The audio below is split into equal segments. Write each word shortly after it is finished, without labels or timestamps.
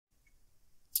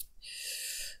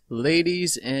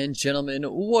Ladies and gentlemen,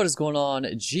 what is going on?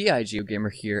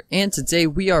 GIGeoGamer here, and today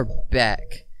we are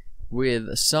back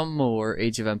with some more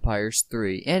Age of Empires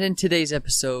 3, and in today's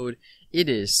episode, it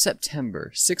is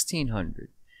September 1600.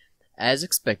 As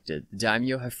expected, the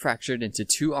daimyo have fractured into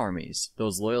two armies,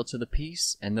 those loyal to the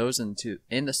peace, and those in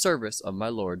the service of my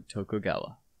lord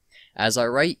Tokugawa. As I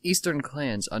write, eastern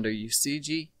clans under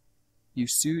Yusuji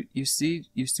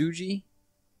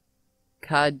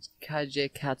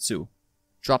Kajekatsu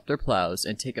drop their plows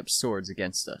and take up swords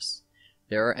against us.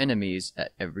 There are enemies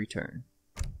at every turn.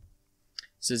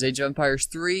 This is Age of Empires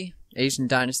 3, Asian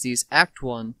Dynasties, Act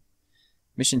 1,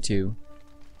 Mission 2,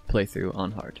 playthrough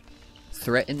on hard.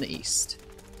 Threat in the east.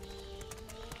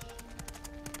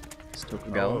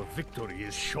 Our victory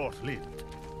is short-lived.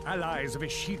 Allies of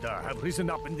Ishida have risen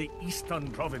up in the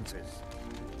eastern provinces.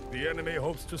 The enemy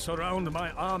hopes to surround my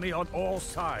army on all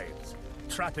sides,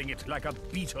 trapping it like a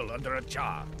beetle under a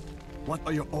jar. What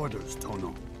are your orders,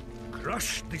 Tono?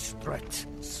 Crush this threat,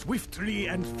 swiftly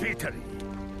and fatally.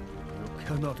 You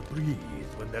cannot breathe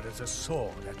when there is a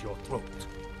sword at your throat.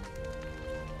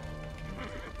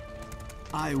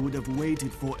 I would have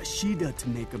waited for Ishida to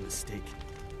make a mistake.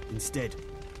 Instead,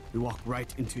 we walk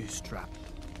right into his trap.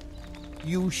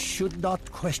 You should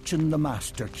not question the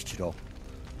master, Chichiro.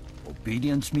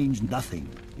 Obedience means nothing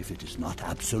if it is not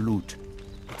absolute.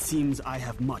 It seems I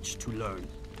have much to learn.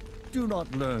 Do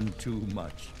not learn too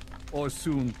much, or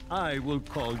soon I will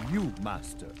call you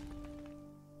master.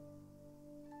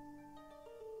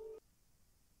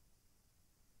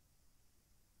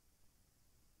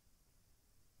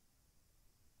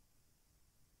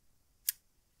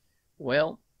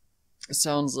 Well, it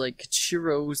sounds like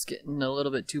Chichiro's getting a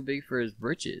little bit too big for his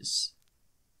britches.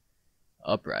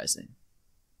 Uprising.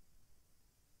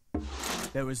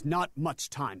 There is not much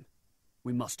time.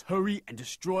 We must hurry and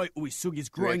destroy Uesugi's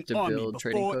growing army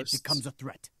before it becomes a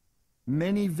threat.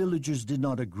 Many villagers did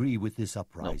not agree with this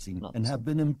uprising and have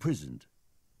been imprisoned.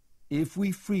 If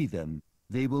we free them,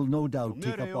 they will no doubt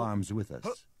take up arms with us.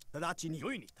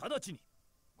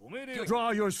 Draw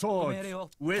your swords!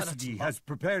 Uesugi has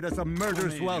prepared us a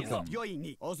murderous welcome.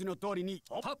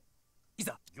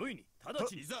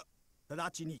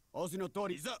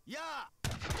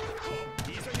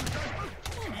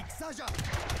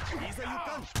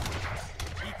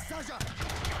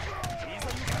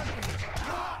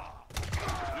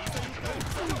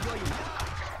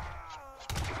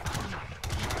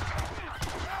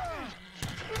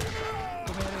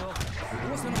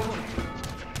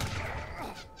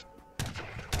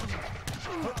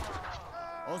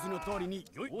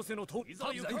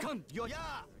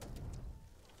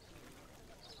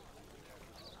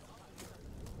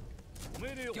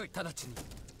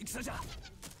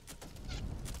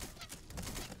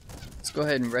 Let's go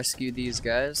ahead and rescue these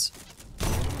guys.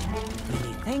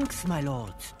 Thanks, my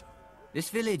lords. This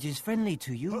village is friendly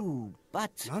to you,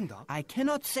 but I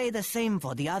cannot say the same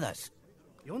for the others.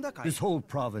 This whole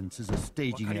province is a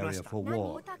staging area for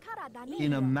war.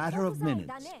 In a matter of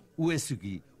minutes,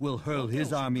 Uesugi will hurl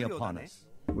his army upon us.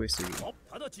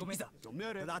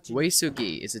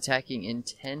 Uesugi is attacking in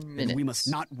 10 minutes. And we must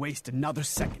not waste another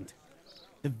second.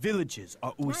 The villages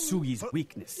are Uesugi's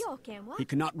weakness. He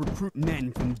cannot recruit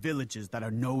men from villages that are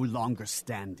no longer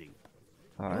standing.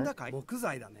 Alright.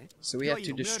 So we have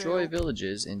to destroy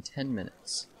villages in 10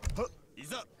 minutes.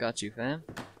 Got you, fam.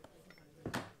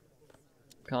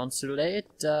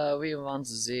 Consulate, we want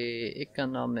the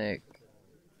economic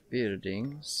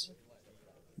buildings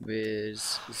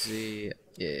with the,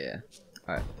 yeah.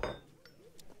 Alright.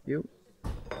 You.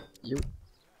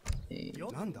 And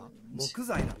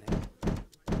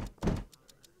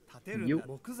you.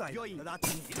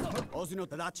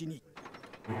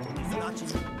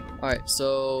 Alright,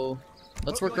 so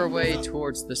let's work our way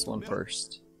towards this one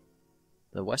first.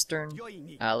 The western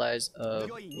allies of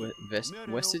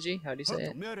Uesugi? How do you say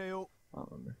it? I don't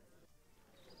remember.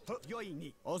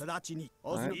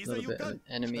 Alright, a little bit of an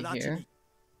enemy here.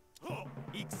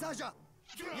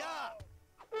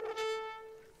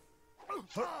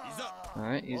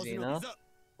 Alright, easy enough.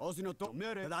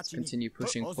 Let's continue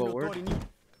pushing forward.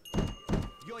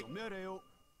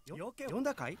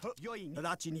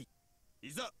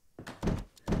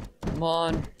 Come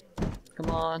on. Come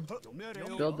on.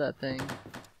 Build that thing.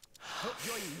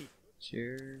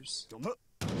 Cheers.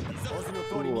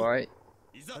 Ooh, alright.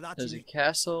 There's a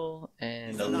castle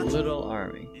and a little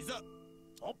army.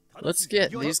 Let's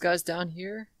get these guys down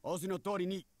here.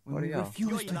 When we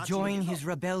refused to join his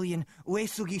rebellion,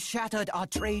 Uesugi shattered our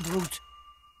trade route.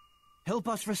 Help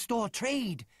us restore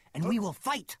trade, and we will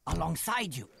fight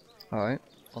alongside you. Alright,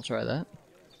 I'll try that.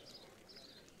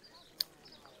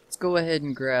 go ahead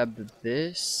and grab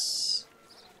this.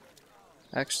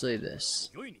 Actually, this.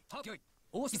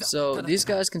 So these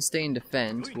guys can stay and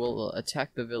defend. We'll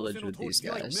attack the village with these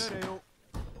guys.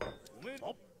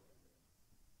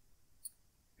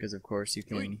 Because of course you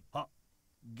can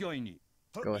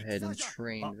go ahead and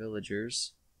train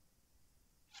villagers.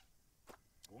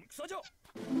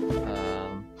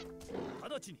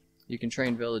 You can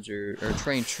train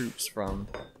train troops from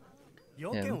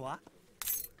him.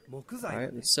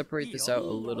 Alright, let's separate this out a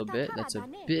little bit. That's a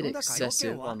bit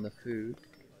excessive on the food.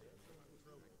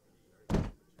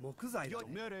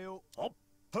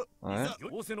 Alright.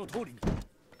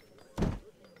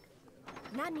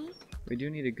 We do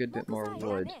need a good bit more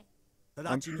wood.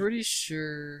 I'm pretty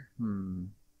sure...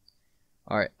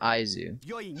 Alright, Aizu.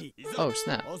 Oh,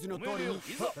 snap.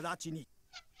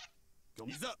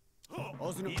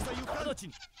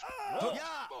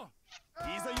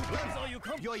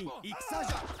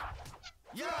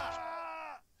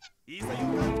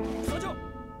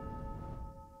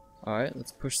 Alright,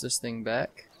 let's push this thing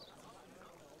back.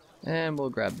 And we'll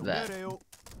grab that.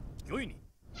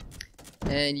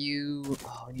 And you...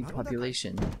 Oh, we need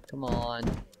population. Come on.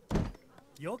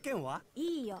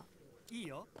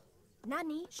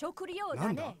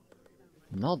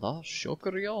 Nada,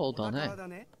 shokuryo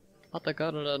dane.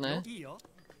 Hatakaru dane.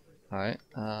 Alright,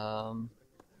 build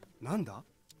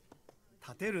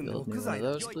me one of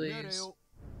those, please.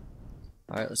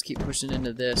 Alright, let's keep pushing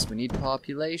into this. We need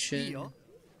population.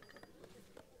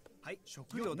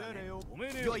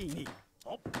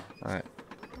 Alright.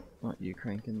 Not you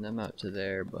cranking them out to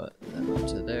there, but them out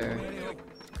to there.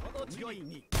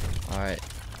 Alright.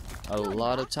 A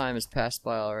lot of time has passed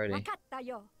by already.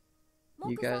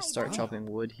 You guys start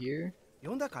chopping wood here.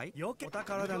 You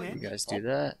guys do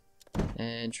that.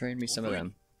 And train me some of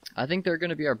them. I think they're going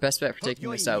to be our best bet for taking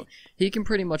this out. He can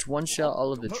pretty much one-shot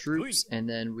all of the troops, and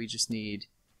then we just need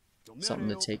something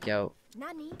to take out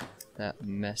that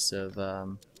mess of,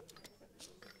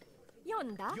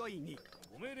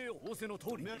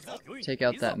 take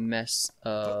out that mess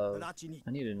of...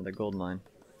 I need another gold mine.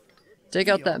 Take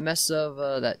out that mess of,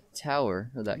 that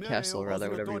tower, or that castle, rather,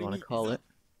 whatever you want to call it.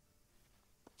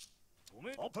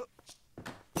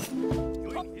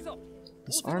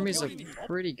 This army's a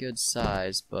pretty good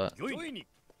size, but...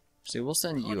 See, we'll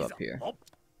send you up here.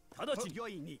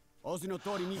 Alright,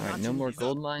 no more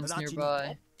gold mines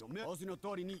nearby.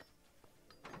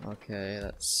 Okay,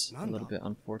 that's a little bit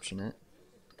unfortunate.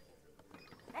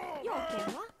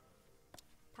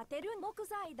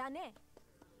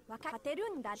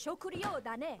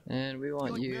 And we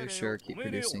want you, sure, keep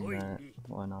producing that.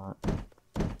 Why not?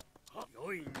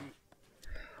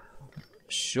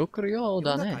 Shokuryo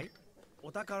dane.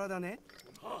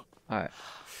 Alright.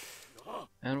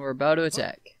 And we're about to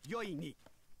attack.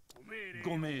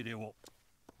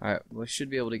 Alright, we should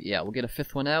be able to... Yeah, we'll get a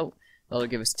 5th one out. That'll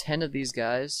give us 10 of these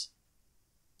guys.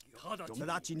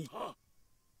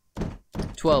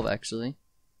 12, actually.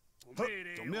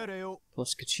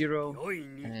 Plus Kachiro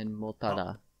and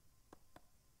Motada.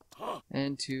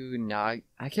 And to Nag...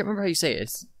 I can't remember how you say it.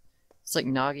 It's like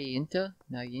Nagiinta?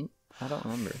 Nagin? I don't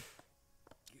remember.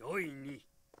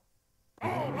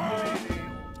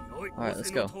 Alright, let's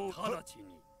go.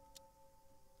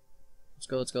 Let's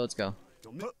go.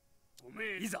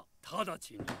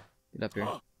 Get up here.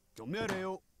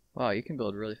 Wow, you can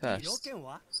build really fast.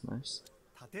 That's nice.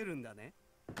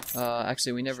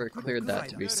 Actually, we never cleared that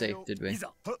to be safe, did we?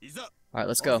 Alright,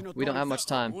 let's go. We don't have much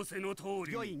time.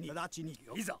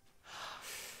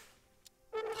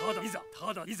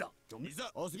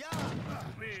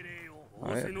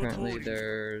 Alright, apparently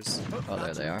there's... Oh,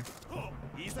 there they are.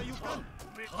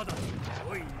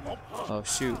 Oh,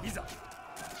 shoot.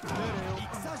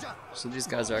 So these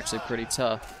guys are actually pretty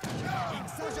tough.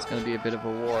 It's gonna be a bit of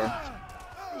a war.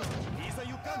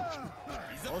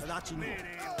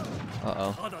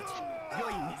 Uh-oh.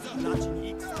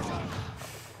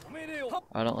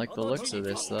 I don't like the looks of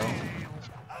this, though.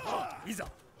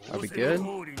 Are we good?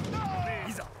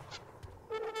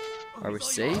 Are we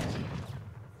safe?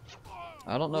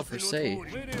 I don't know if we're safe.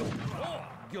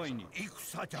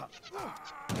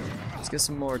 Let's get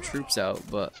some more troops out,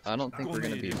 but I don't think we're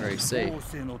going to be very safe.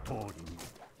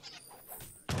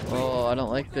 Oh, I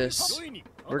don't like this.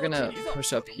 We're going to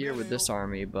push up here with this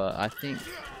army, but I think...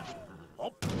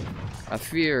 I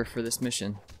fear for this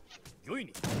mission.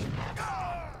 I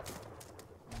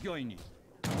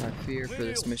fear for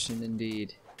this mission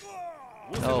indeed.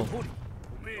 No.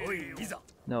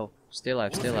 No. Stay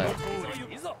alive, stay alive.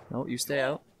 No, you stay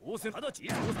out.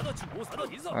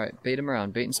 Alright, bait him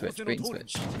around. Bait and switch, bait and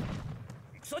switch.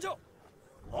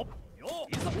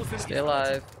 Stay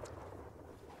alive.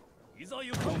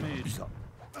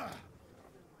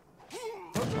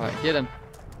 Alright, get him.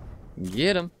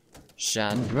 Get him.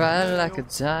 Shine bright like a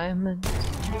diamond.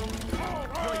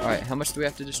 Alright, how much do we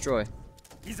have to destroy?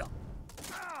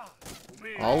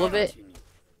 All of it?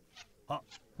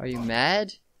 Are you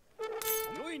mad?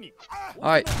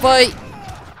 Alright, fight!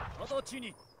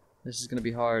 This is gonna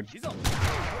be hard.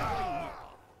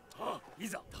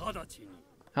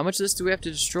 How much of this do we have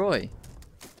to destroy?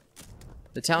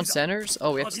 The town centers?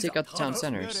 Oh, we have to take out the town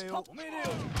centers.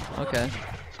 Okay.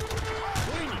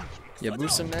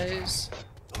 Yabusa Maze.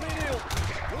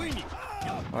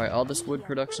 Alright, all this wood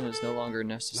production is no longer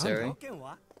necessary.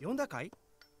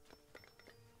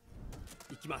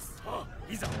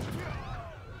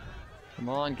 Come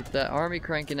on, get that army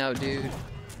cranking out, dude.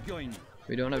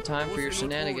 We don't have time for your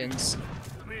shenanigans.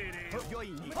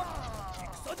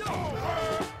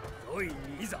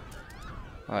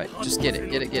 Alright, just get it,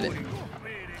 get it, get it.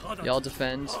 Y'all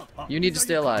defend. You need to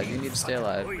stay alive, you need to stay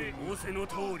alive.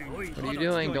 What are you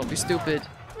doing? Don't be stupid.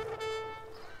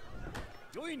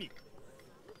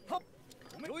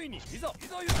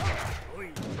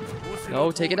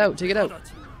 No, take it out, take it out.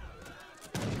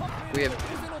 We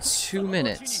have 2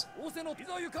 minutes.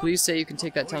 Please say you can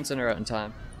take that town center out in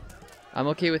time. I'm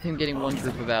okay with him getting one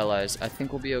group of allies. I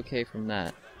think we'll be okay from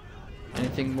that.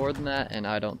 Anything more than that, and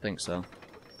I don't think so.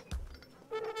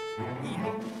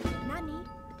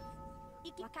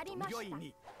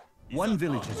 One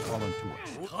village has fallen to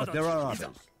us, but there are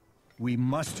others. We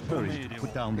must hurry to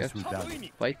put down this rebellion.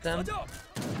 Fight them.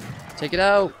 Take it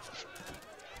out!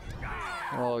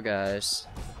 Oh, guys.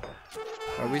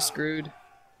 Are we screwed?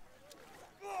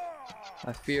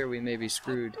 I fear we may be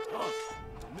screwed.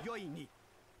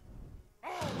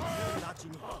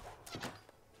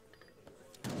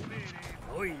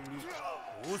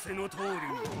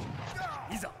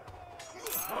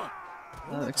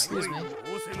 Excuse me.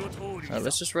 Alright,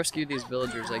 let's just rescue these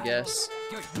villagers, I guess.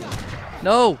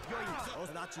 No!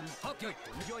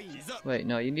 Wait,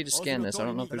 no, you need to scan this. I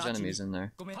don't know if there's enemies in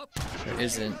there. There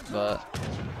isn't, but...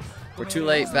 We're too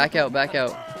late. Back out, back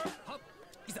out.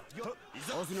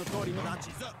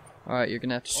 Alright, you're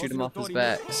gonna have to shoot him off his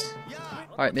backs.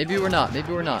 Alright, maybe we're not.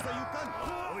 Maybe we're not.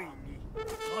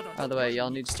 By the way, y'all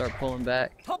need to start pulling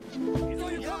back.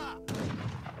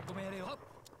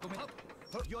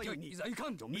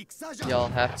 Y'all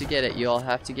have to get it. You all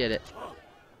have to get it.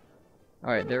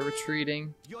 Alright, they're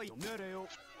retreating.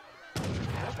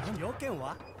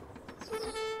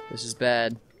 This is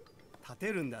bad.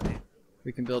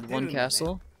 We can build one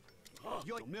castle.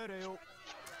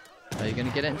 Are you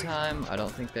gonna get it in time? I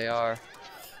don't think they are.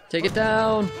 Take it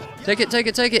down! Take it, take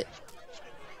it, take it!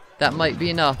 That might be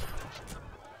enough.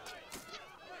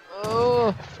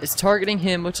 Oh, it's targeting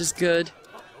him, which is good.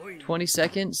 20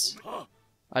 seconds.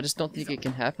 I just don't think it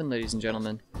can happen, ladies and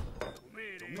gentlemen.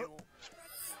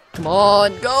 Come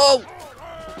on, go!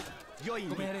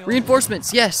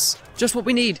 Reinforcements, yes! Just what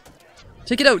we need.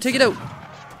 Take it out, take it out!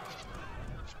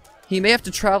 He may have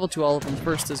to travel to all of them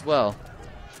first as well.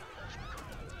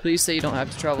 Please say you don't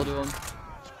have to travel to him.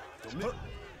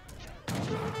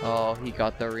 Oh, he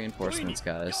got the reinforcements,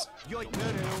 guys.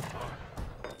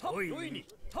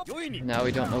 Now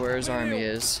we don't know where his army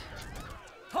is.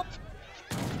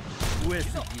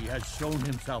 Uesugi has shown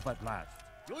himself at last.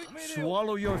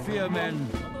 Swallow your fear, men.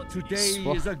 Today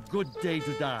is a good day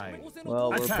to die.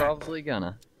 Well, we're probably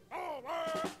gonna.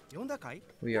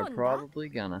 We are probably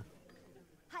gonna.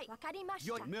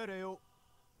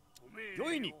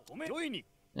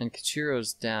 And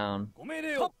Kachiro's down.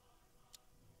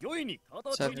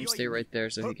 Let's have him stay right there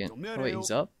so he can... Oh wait,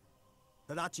 he's up?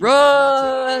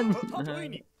 Run!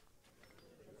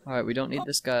 Alright, we don't need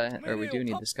this guy. Or we do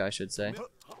need this guy, I should say.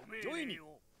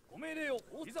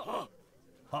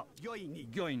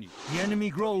 The enemy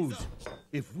grows.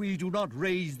 If we do not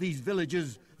raise these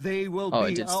villages, they will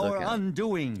be our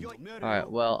undoing. Alright,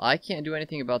 well, I can't do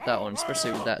anything about that one,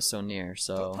 especially with that so near,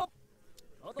 so...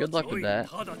 Good luck with that.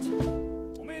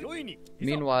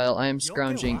 Meanwhile, I am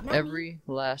scrounging every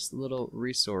last little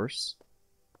resource.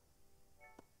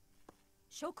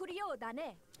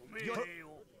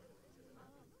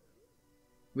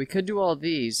 We could do all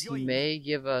these. He may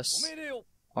give us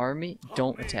army.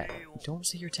 Don't attack. Don't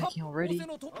say you're attacking already.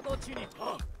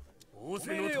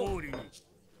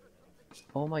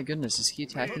 Oh my goodness, is he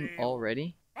attacking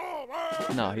already?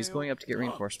 No, he's going up to get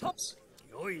reinforcements.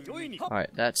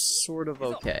 Alright, that's sort of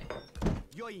okay.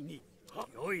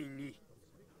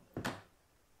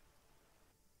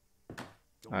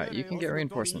 Alright, you can get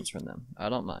reinforcements from them. I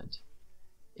don't mind.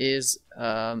 He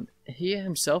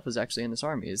himself is actually in this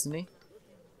army, isn't he?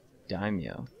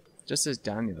 Daimyo. Just says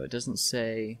Daimyo. It doesn't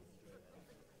say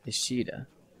Ishida.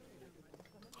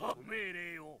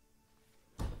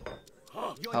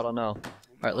 I don't know.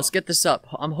 Alright, let's get this up.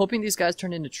 I'm hoping these guys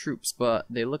turn into troops, but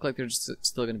they look like they're just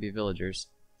still going to be villagers.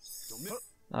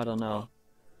 I don't know.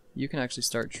 You can actually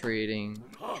start training.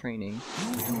 You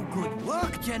do good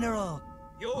work, General.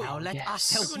 Now let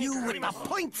us help you with the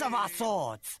points of our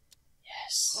swords.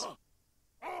 Yes.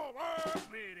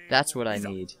 That's what I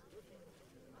need.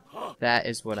 That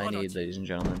is what I need, ladies and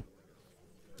gentlemen.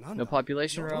 No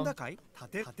population room.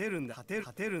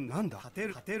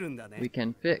 We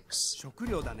can fix.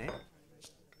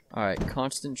 Alright,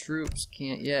 constant troops.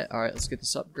 Can't yet. Alright, let's get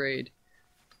this upgrade.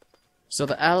 So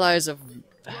the allies of...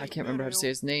 I can't remember how to say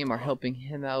his name, are helping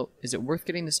him out. Is it worth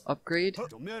getting this upgrade?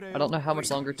 I don't know how much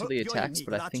longer till he attacks,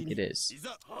 but I think it is.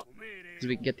 Because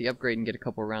we can get the upgrade and get a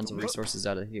couple rounds of resources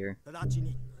out of here,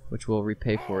 which will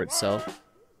repay for itself.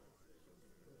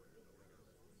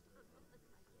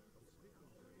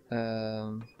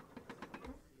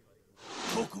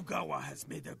 Tokugawa has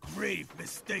made a grave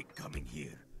mistake coming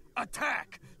here.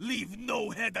 Attack! Leave no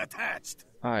head attached!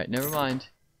 Alright, never mind.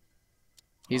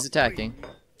 He's attacking.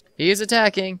 He is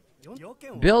attacking!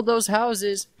 Build those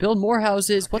houses! Build more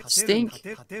houses! What stink?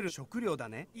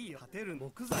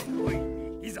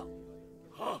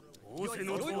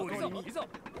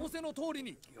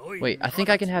 Wait, I think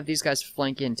I can have these guys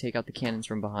flank in, take out the cannons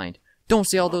from behind. Don't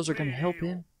say all those are gonna help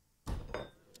him.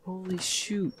 Holy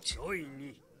shoot.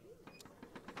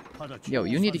 Yo,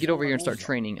 you need to get over here and start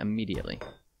training immediately.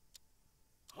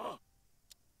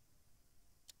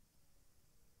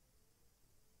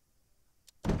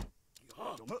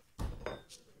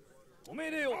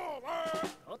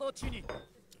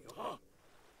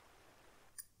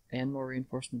 And more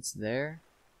reinforcements there.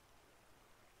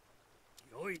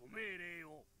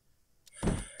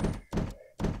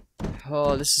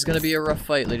 Oh, this is going to be a rough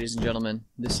fight, ladies and gentlemen.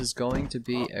 This is going to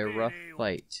be a rough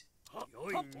fight.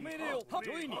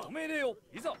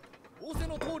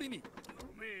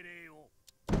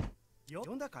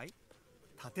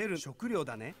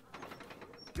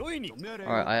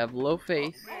 Alright, I have low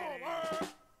faith.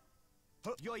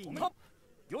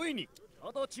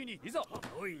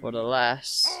 But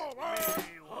alas.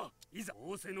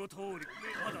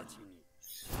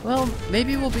 Well,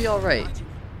 maybe we'll be alright.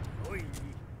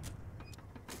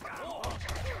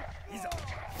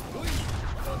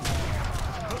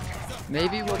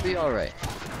 Maybe we'll be alright.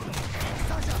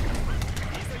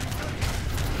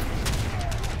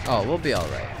 Oh, we'll be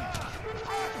alright.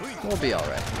 We'll be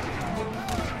alright.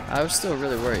 I was still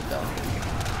really worried though.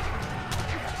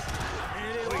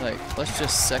 Like, let's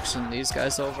just section these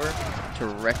guys over to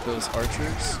wreck those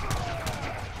archers.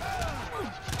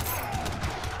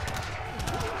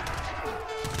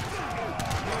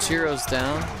 Chiro's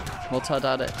down.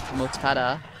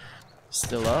 Motada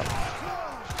still up.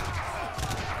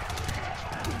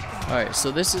 Alright,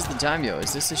 so this is the daimyo.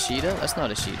 Is this Ishida? That's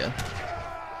not Ishida.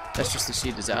 That's just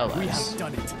Ishida's allies. We have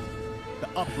done it. The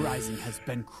uprising has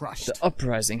been crushed. The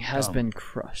uprising has been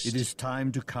crushed. It is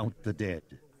time to count the dead.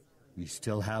 We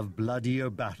still have bloodier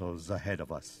battles ahead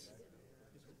of us.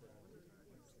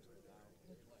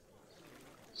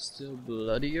 Still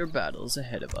bloodier battles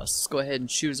ahead of us. Let's go ahead and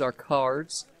choose our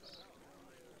cards.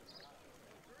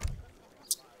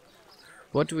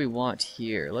 What do we want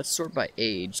here? Let's sort by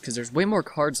age, because there's way more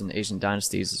cards in the Asian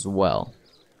Dynasties as well.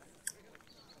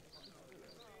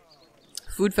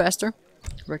 Food faster.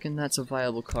 Reckon that's a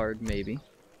viable card, maybe.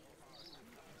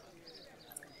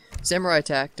 Samurai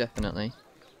attack, definitely.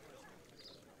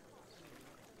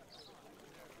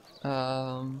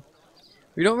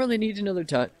 We don't really need another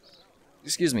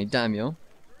daimyo.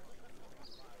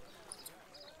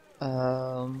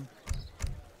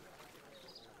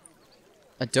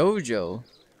 A dojo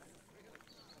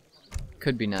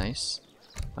could be nice.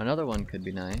 Another one could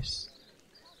be nice.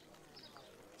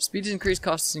 Speed is increased,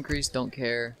 cost is increased, don't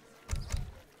care.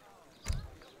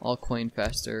 All coin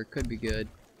faster, could be good.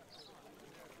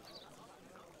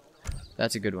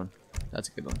 That's a good one. That's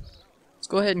a good one. Let's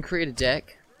go ahead and create a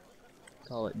deck.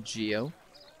 Call it Geo.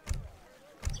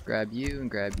 Let's grab you and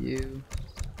grab you.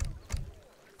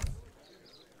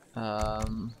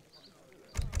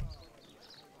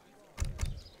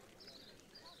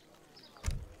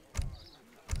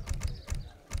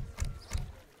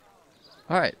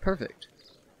 Alright, perfect.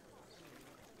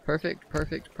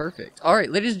 Perfect.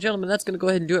 Alright, ladies and gentlemen, that's going to go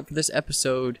ahead and do it for this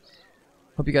episode.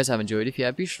 Hope you guys have enjoyed. If you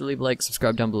have, be sure to leave a like,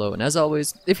 subscribe down below. And as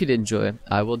always, if you did enjoy,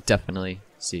 I will definitely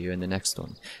see you in the next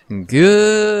one.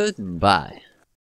 Goodbye.